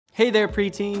Hey there,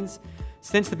 preteens!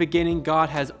 Since the beginning, God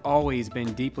has always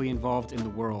been deeply involved in the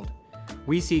world.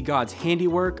 We see God's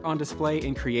handiwork on display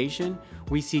in creation.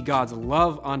 We see God's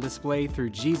love on display through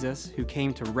Jesus, who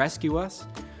came to rescue us.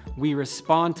 We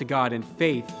respond to God in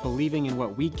faith, believing in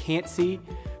what we can't see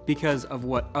because of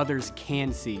what others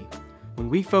can see.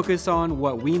 When we focus on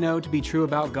what we know to be true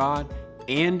about God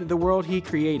and the world He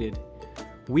created,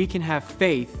 we can have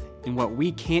faith in what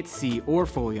we can't see or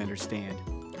fully understand.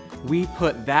 We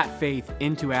put that faith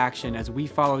into action as we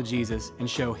follow Jesus and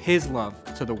show His love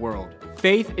to the world.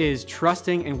 Faith is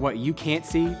trusting in what you can't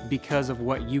see because of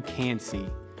what you can see.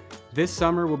 This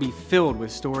summer will be filled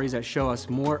with stories that show us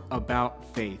more about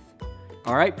faith.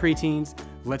 All right, preteens,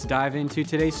 let's dive into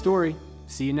today's story.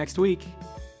 See you next week.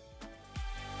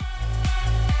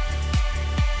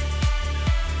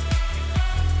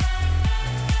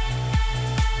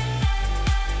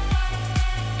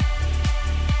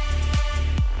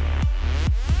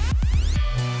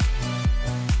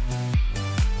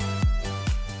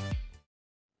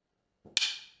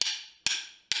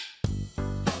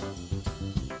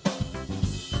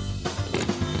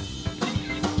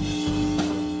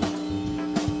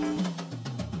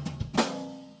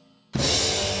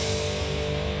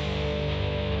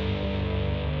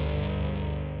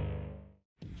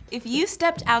 If you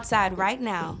stepped outside right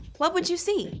now, what would you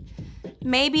see?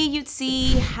 Maybe you'd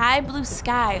see high blue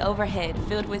sky overhead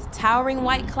filled with towering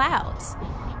white clouds.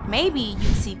 Maybe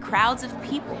you'd see crowds of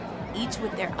people, each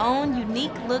with their own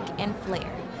unique look and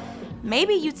flair.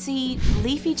 Maybe you'd see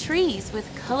leafy trees with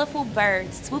colorful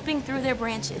birds swooping through their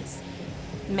branches.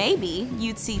 Maybe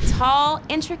you'd see tall,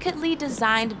 intricately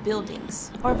designed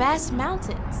buildings or vast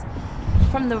mountains.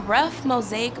 From the rough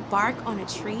mosaic bark on a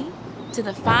tree to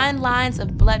the fine lines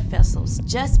of blood vessels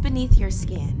just beneath your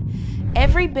skin,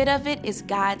 every bit of it is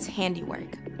God's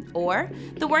handiwork, or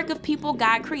the work of people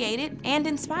God created and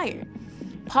inspired.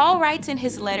 Paul writes in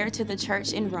his letter to the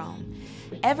church in Rome,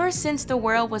 "Ever since the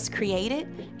world was created,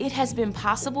 it has been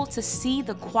possible to see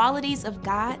the qualities of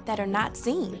God that are not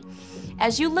seen."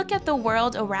 As you look at the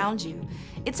world around you,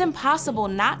 it's impossible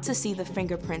not to see the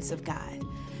fingerprints of God,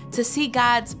 to see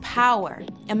God's power,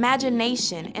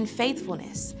 imagination, and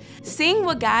faithfulness. Seeing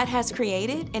what God has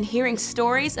created and hearing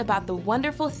stories about the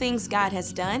wonderful things God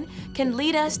has done can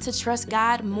lead us to trust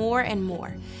God more and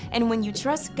more. And when you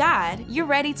trust God, you're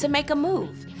ready to make a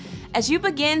move. As you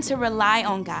begin to rely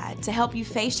on God to help you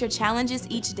face your challenges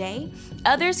each day,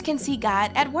 others can see God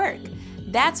at work.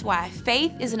 That's why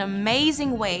faith is an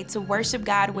amazing way to worship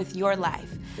God with your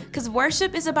life. Because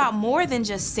worship is about more than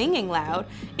just singing loud,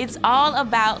 it's all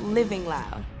about living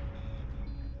loud.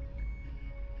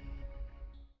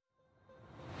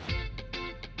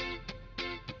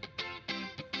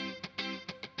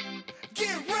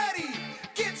 Get ready,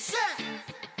 get set,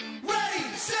 ready,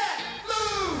 set,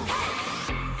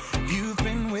 move! You've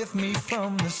been with me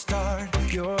from the start.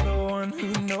 You're the one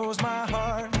who knows my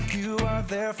heart. You are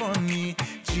there for me,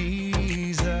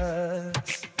 Jesus.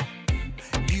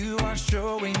 You are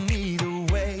showing me the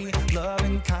way, love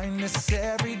and kindness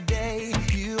every day.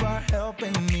 You are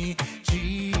helping me,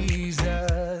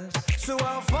 Jesus. So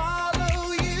I'll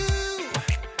follow you,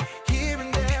 here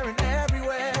and there and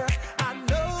everywhere. I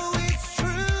know it's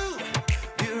true,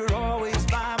 you're always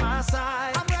by my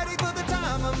side. I'm ready for the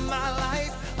time of my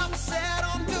life. I'm set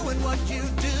on doing what you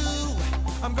do.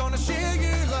 I'm gonna share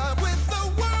your love with the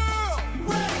world.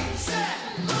 Ready, set,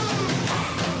 move!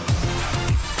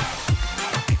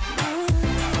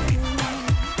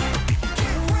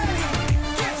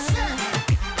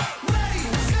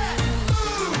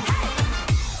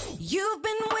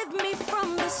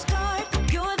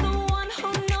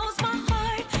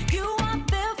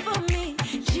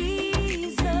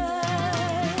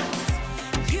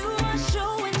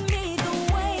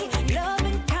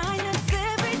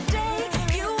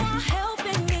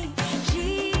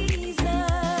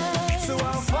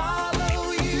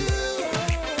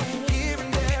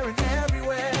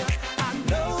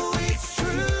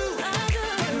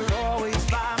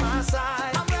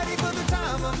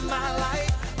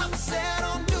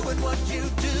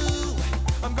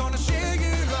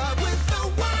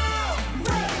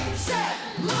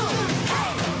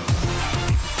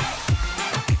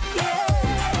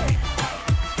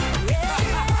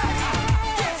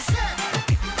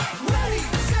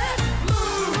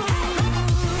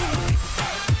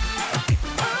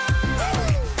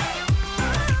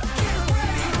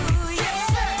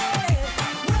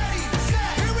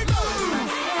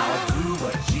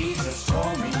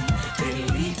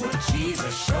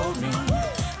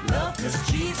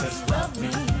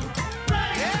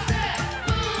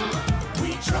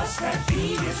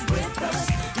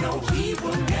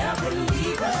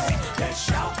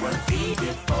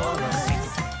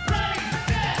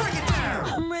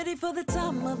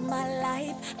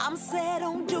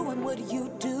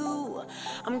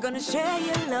 I'm gonna share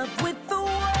your love with the world.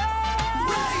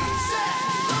 Ready, set,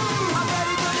 move. I'm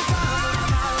ready for the time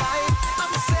of my life.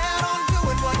 I'm set on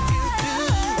doing what you do.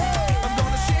 I'm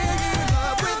gonna share your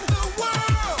love with the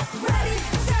world. Ready,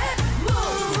 set,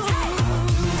 move. I'll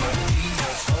do what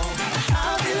Jesus told me.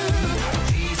 I'll do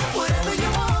whatever you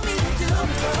want me to do.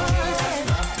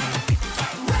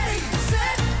 Ready,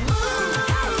 set, move.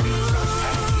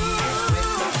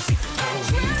 Trust in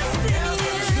you.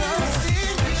 Trust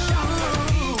in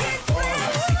you. Get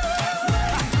fresh.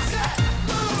 Ready, set,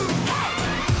 move.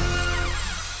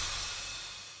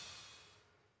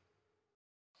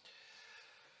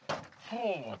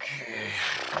 Okay.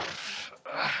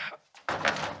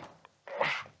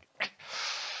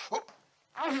 Oh.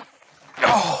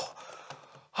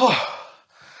 Oh.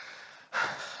 All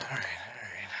right,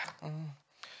 all right.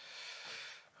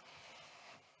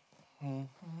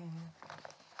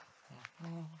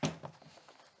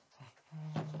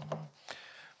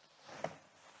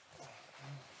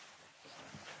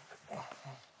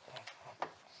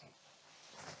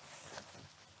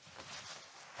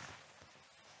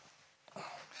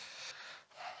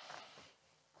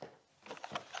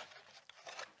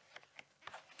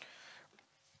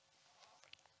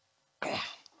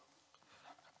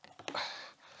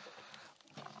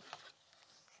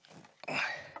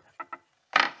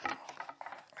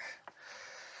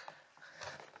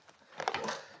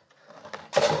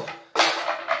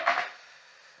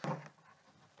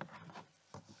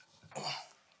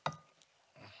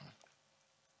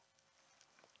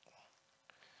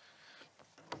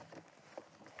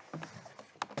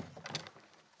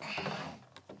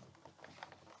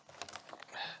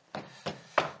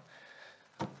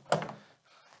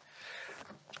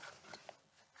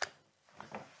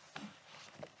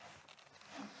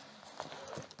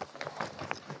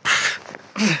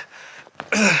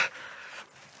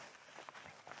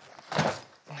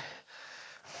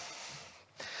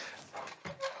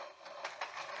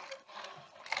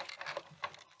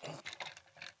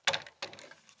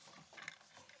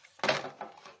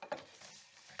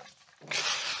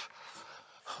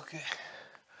 Okay.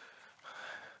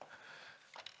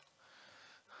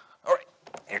 All right.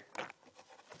 Here.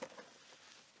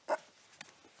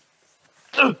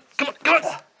 Come on, come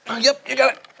on. Yep, you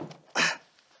got it.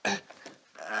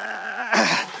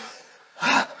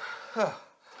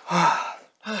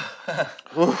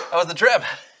 How was the trip?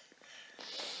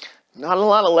 Not a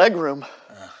lot of leg room.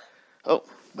 Oh,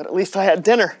 but at least I had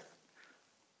dinner.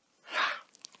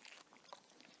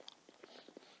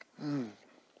 Can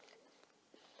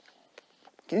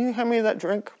you hand me that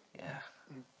drink? Yeah.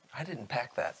 I didn't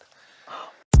pack that.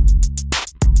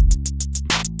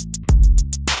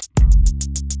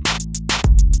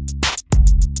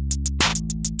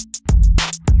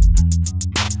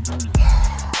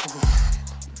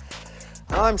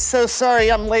 Oh, I'm so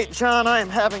sorry I'm late, John. I am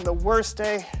having the worst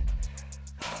day.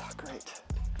 Great.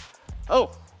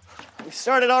 Oh, we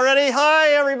started already. Hi,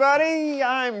 everybody.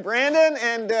 I'm Brandon,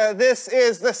 and this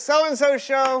is the So-and-So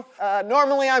Show.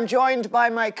 Normally, I'm joined by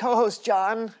my co-host,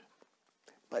 John.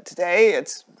 But today, I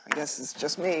guess it's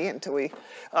just me until we...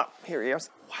 Oh, here he is.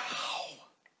 Wow.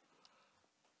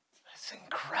 That's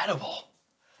incredible.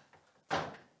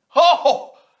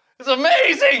 Oh, it's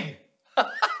amazing.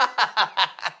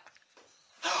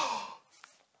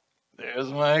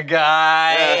 There's my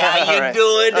guy. How you right.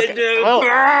 doing Okay. today, Well, girl?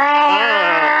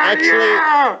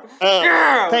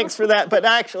 Thanks for that, but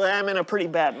actually, I'm in a pretty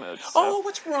bad mood. So. Oh,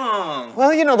 what's wrong?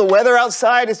 Well, you know, the weather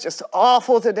outside is just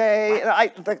awful today.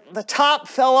 The top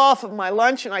fell off of my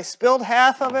lunch, and I spilled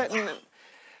half of it, and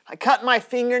I cut my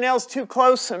fingernails too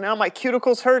close, so now my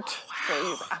cuticles hurt.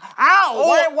 So, ow!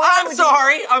 Oh, why would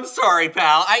you- I'm sorry,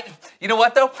 pal. You know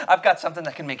what, though? I've got something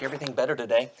that can make everything better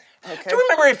today. Okay. Do you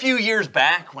remember a few years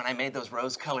back when I made those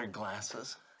rose-colored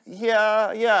glasses?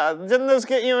 Yeah. Didn't those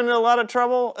get you into a lot of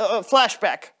trouble?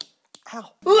 Flashback.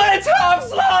 Ow. Let's hop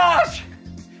slosh!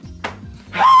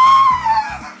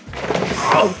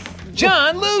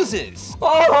 John loses.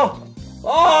 Oh!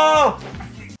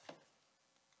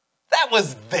 That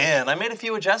was then. I made a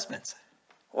few adjustments.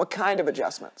 What kind of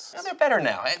adjustments? They're better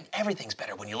now. Everything's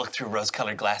better when you look through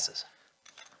rose-colored glasses.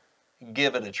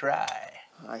 Give it a try.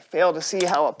 I fail to see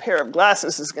how a pair of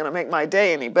glasses is going to make my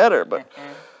day any better, but...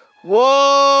 Whoa!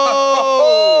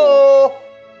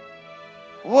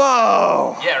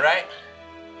 Whoa! Yeah, right?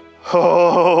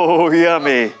 Oh,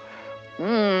 yummy.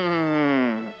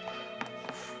 Mmm.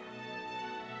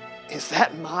 Is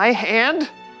that my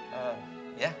hand?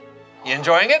 Yeah. You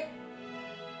enjoying it?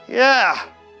 Yeah.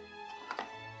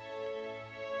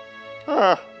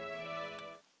 Huh.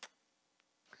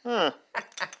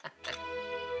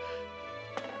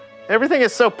 Everything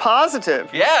is so positive.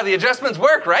 Yeah, the adjustments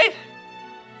work, right?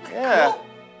 Yeah.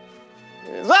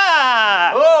 Cool.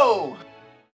 Ah! Whoa!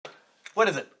 What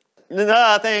is it?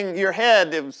 Nothing. Your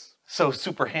head. It was. So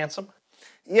super handsome?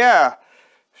 Yeah.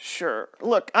 Sure.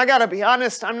 Look, I gotta be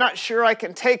honest. I'm not sure I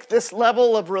can take this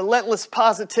level of relentless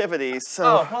positivity. So.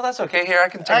 Oh, well, that's okay. Here, I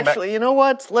can take Actually, back. you know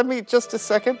what? Let me just a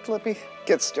second. Let me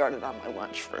get started on my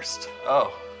lunch first.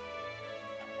 Oh.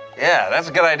 Yeah, that's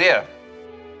a good idea.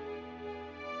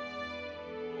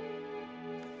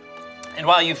 And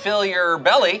while you fill your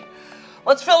belly,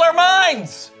 let's fill our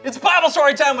minds. It's Bible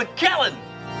story time with Kellen.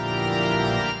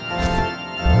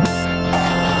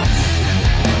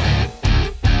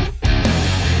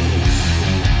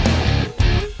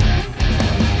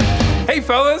 Hey,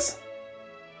 fellas.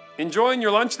 Enjoying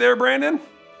your lunch there, Brandon?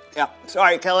 Yeah.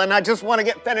 Sorry, Kellen. I just want to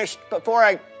get finished before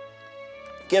I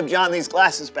give John these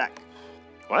glasses back.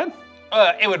 What?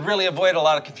 It would really avoid a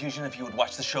lot of confusion if you would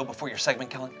watch the show before your segment,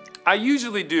 Kellen. I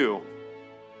usually do,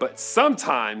 but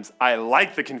sometimes I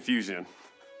like the confusion.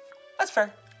 That's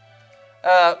fair.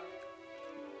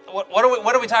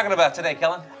 What are we talking about today,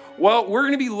 Kellen? Well, we're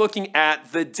going to be looking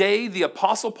at the day the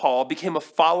Apostle Paul became a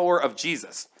follower of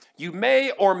Jesus. You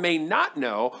may or may not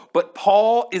know, but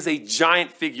Paul is a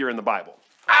giant figure in the Bible.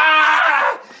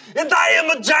 Ah! And I am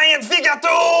a giant figure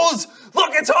too!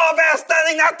 Look, it's Horvath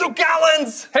standing next to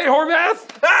Collins! Hey, Horvath!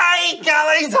 Hi,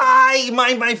 Collins, hi!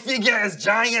 My figure is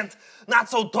giant. Not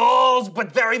so tall,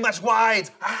 but very much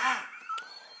wide. Ah.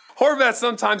 Horvath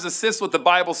sometimes assists with the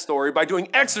Bible story by doing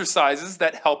exercises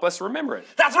that help us remember it.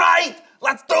 That's right!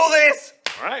 Let's do this!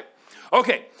 All right.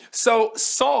 Okay, so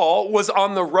Saul was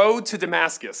on the road to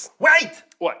Damascus. Wait!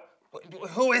 What?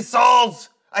 Who is Saul's?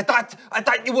 I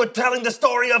thought you were telling the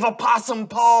story of Opossum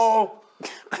Paul.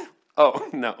 Oh,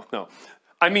 no.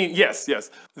 I mean, yes.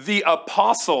 The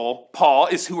Apostle Paul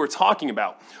is who we're talking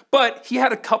about. But he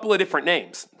had a couple of different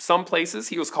names. Some places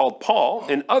he was called Paul,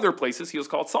 and other places he was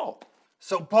called Saul.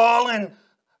 So Paul and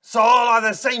Saul are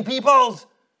the same peoples?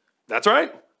 That's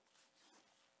right.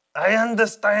 I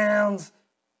understand.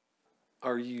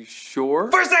 Are you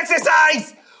sure? First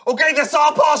exercise! Okay, the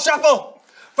Saul Paul shuffle.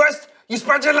 First, you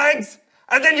spread your legs,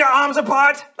 and then your arms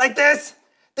apart, like this.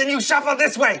 Then you shuffle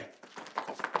this way.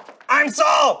 I'm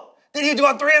Saul. Then you do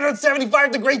a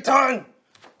 375-degree turn.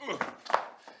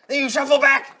 Then you shuffle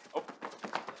back.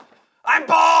 I'm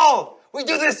Paul. We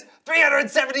do this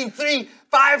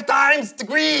 5 times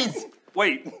degrees.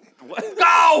 Wait, what?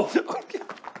 Go! Okay.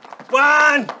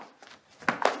 1.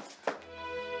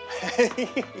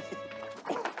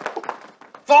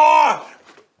 4.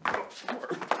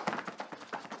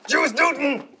 Juice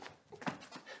Newton.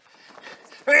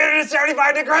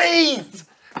 375 degrees.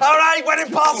 All right, what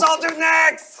did Paul Saul do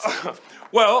next?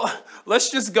 Well, let's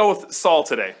just go with Saul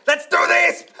today. Let's do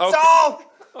this, Okay. Saul.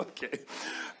 Okay.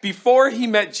 Before he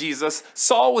met Jesus,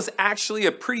 Saul was actually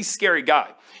a pretty scary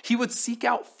guy. He would seek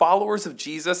out followers of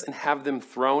Jesus and have them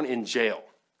thrown in jail.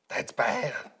 That's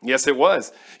bad. Yes, it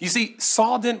was. You see,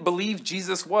 Saul didn't believe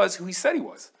Jesus was who he said he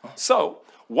was. So,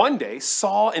 one day,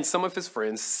 Saul and some of his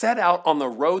friends set out on the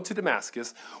road to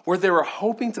Damascus where they were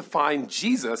hoping to find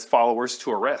Jesus followers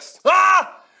to arrest.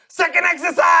 Ah! Second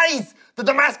exercise! The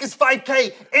Damascus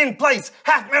 5K in place,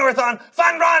 half marathon,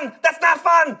 fun run. That's not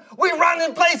fun. We run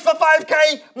in place for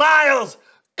 5K miles.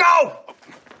 Go!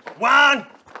 1,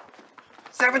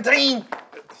 17,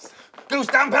 Goose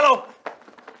Down Pillow,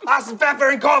 Austin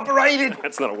Pfeffer Incorporated,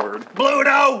 That's not a word.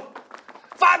 Bluto.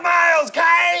 5 miles,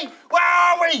 Kay! Where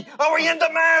are we? Are we in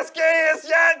Damascus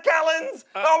yet, Kellens?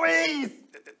 Are we?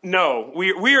 No,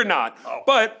 we are not.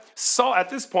 But Saul, at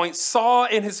this point, Saul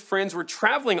and his friends were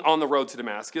traveling on the road to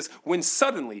Damascus when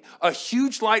suddenly a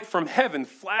huge light from heaven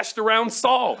flashed around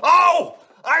Saul. Oh!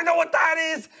 I know what that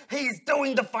is! He's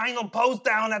doing the final pose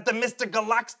down at the Mr.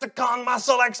 Galaxticon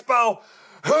Muscle Expo.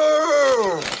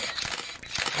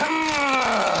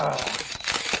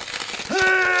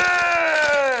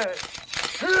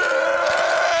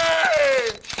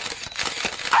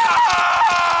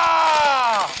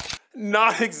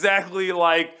 Not exactly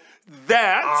like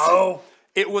that. Oh.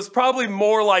 It was probably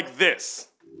more like this.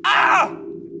 Ah!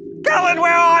 Kellen,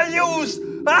 where are you?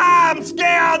 Ah, I'm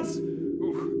scared!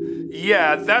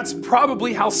 Yeah, that's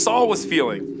probably how Saul was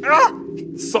feeling. Ah!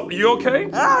 So, you okay?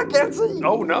 Ah, I can't see.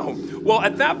 Oh no. Well,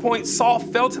 at that point, Saul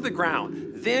fell to the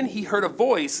ground. Then he heard a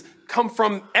voice come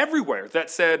from everywhere that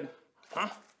said,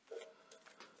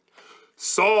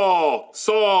 Saul,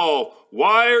 Saul,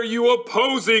 why are you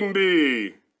opposing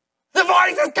me? The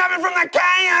voice is coming from the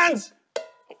canyons!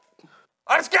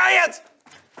 I'm scared!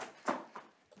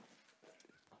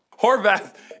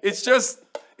 Horvath, it's just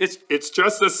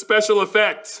a special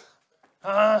effect.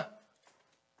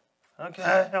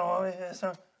 Okay.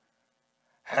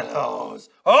 Hellos.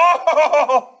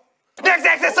 Oh! Next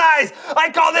exercise!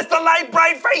 I call this the light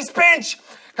bright face pinch.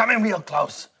 Come in real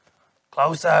close.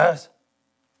 Closer.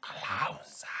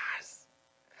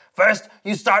 First,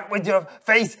 you start with your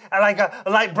face like a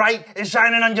light bright is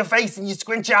shining on your face and you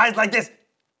squint your eyes like this.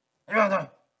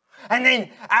 And then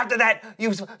after that,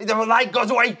 the light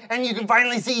goes away and you can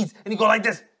finally see and you go like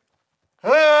this.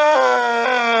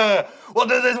 We'll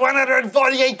do this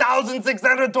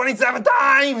 148,627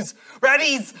 times.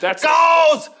 Ready? That's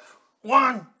goes.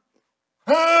 1,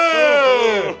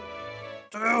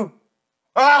 2,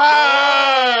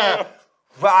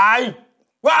 5.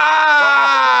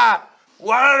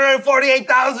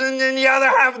 148,000 in the other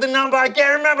half of the number. I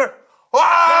can't remember.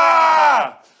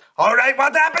 All right,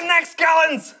 what happened next,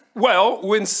 Kellens? Well,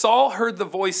 when Saul heard the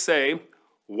voice say,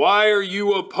 "Why are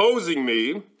you opposing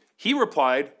me?" he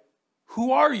replied,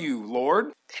 "Who are you,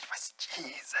 Lord?" It was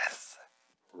Jesus.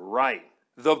 Right.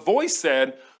 The voice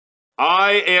said,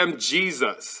 "I am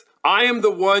Jesus. I am the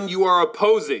one you are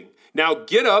opposing. Now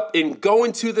get up and go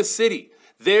into the city.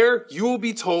 There you will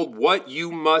be told what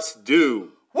you must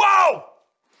do." Whoa!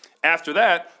 After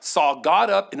that, Saul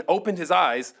got up and opened his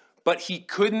eyes, but he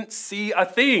couldn't see a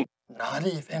thing. Not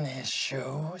even his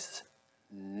shoes?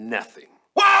 Nothing.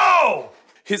 Whoa!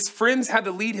 His friends had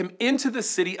to lead him into the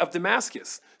city of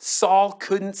Damascus. Saul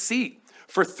couldn't see.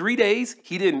 For 3 days,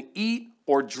 he didn't eat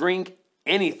or drink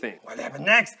anything. What happened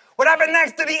next? What happened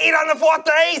next? Did he eat on the 4th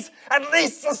days? At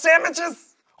least some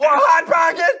sandwiches? Or a Hot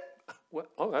Pocket? Well,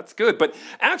 oh, that's good. But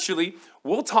actually,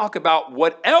 we'll talk about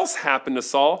what else happened to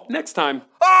Saul next time.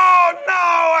 Oh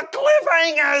no, a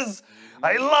cliffhangers!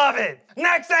 I love it.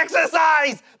 Next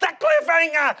exercise, the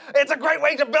cliffhanger. It's a great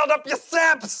way to build up your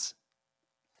steps.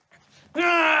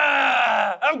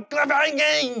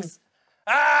 Cliffhangings.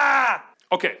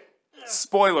 Okay,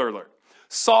 spoiler alert.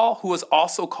 Saul, who was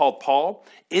also called Paul,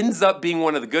 ends up being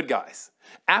one of the good guys.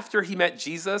 After he met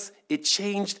Jesus, it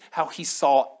changed how he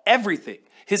saw everything.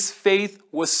 His faith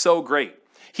was so great.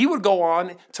 He would go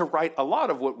on to write a lot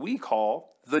of what we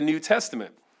call the New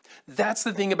Testament. That's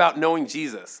the thing about knowing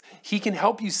Jesus. He can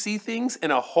help you see things in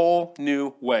a whole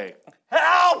new way.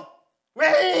 Help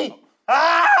me!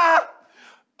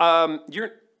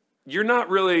 You're not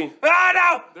really.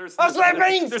 No! I'm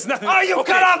slipping! There's nothing. Oh, you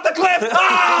Okay. cut off the cliff!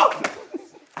 Oh!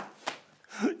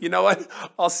 You know what?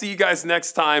 I'll see you guys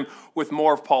next time with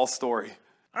more of Paul's story.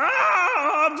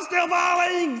 Oh, I'm still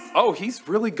falling! Oh, he's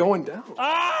really going down.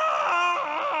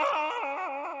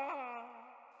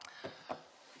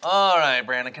 All right,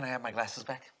 Brandon, can I have my glasses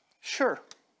back? Sure.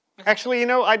 Actually, you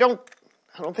know, I don't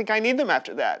think I need them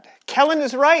after that. Kellen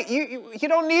is right. You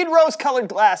don't need rose-colored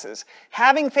glasses.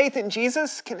 Having faith in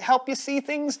Jesus can help you see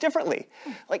things differently.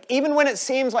 Like, even when it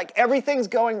seems like everything's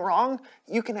going wrong,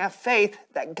 you can have faith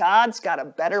that God's got a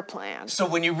better plan. So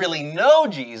when you really know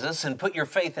Jesus and put your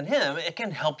faith in him, it can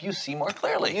help you see more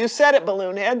clearly. You said it,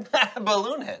 Balloonhead.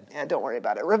 Balloonhead. Yeah, don't worry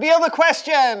about it. Reveal the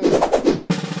question!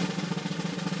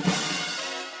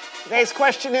 Today's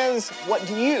question is, what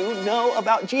do you know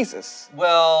about Jesus?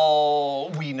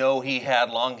 Well, we know he had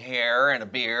long hair and a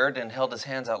beard and held his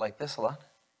hands out like this a lot.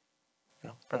 You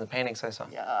know, from the paintings I saw.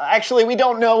 Actually, we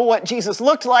don't know what Jesus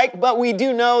looked like, but we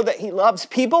do know that he loves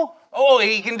people. Oh,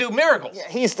 he can do miracles. Yeah,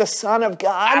 he's the Son of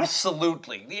God.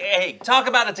 Absolutely. Hey, talk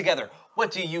about it together.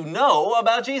 What do you know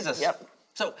about Jesus? Yep.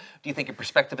 So, do you think your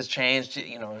perspective has changed?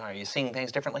 You know, are you seeing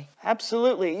things differently?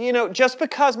 Absolutely. You know, just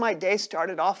because my day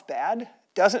started off bad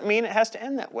doesn't mean it has to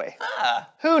end that way.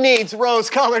 Who needs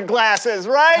rose-colored glasses,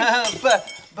 right?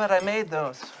 But I made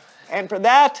those. And for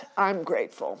that, I'm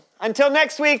grateful. Until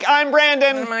next week, I'm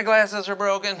Brandon. My glasses are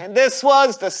broken. And this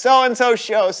was the So-and-So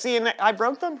Show. See you I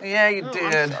broke them? Yeah, you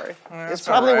did. I'm sorry. That's It's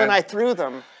probably all right. when I threw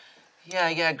them.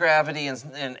 Yeah, gravity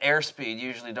and airspeed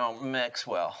usually don't mix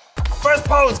well. First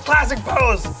pose, classic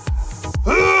pose.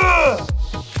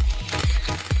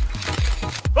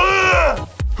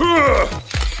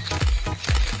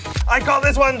 I call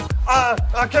this one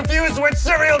confused which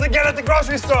cereal to get at the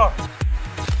grocery store.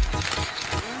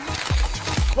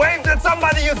 Waved at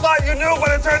somebody you thought you knew,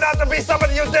 but it turned out to be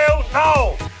somebody you don't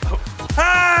know.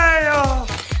 Hey!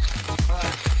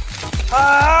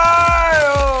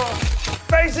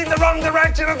 Facing the wrong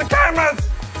direction of the cameras.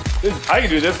 I can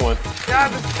do this one. Yeah,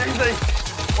 this is easy.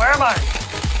 Where am I?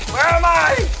 Where am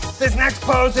I? This next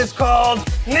pose is called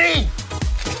knee.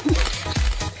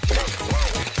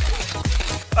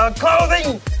 A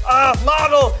clothing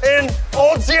model in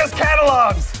old Sears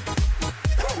catalogs.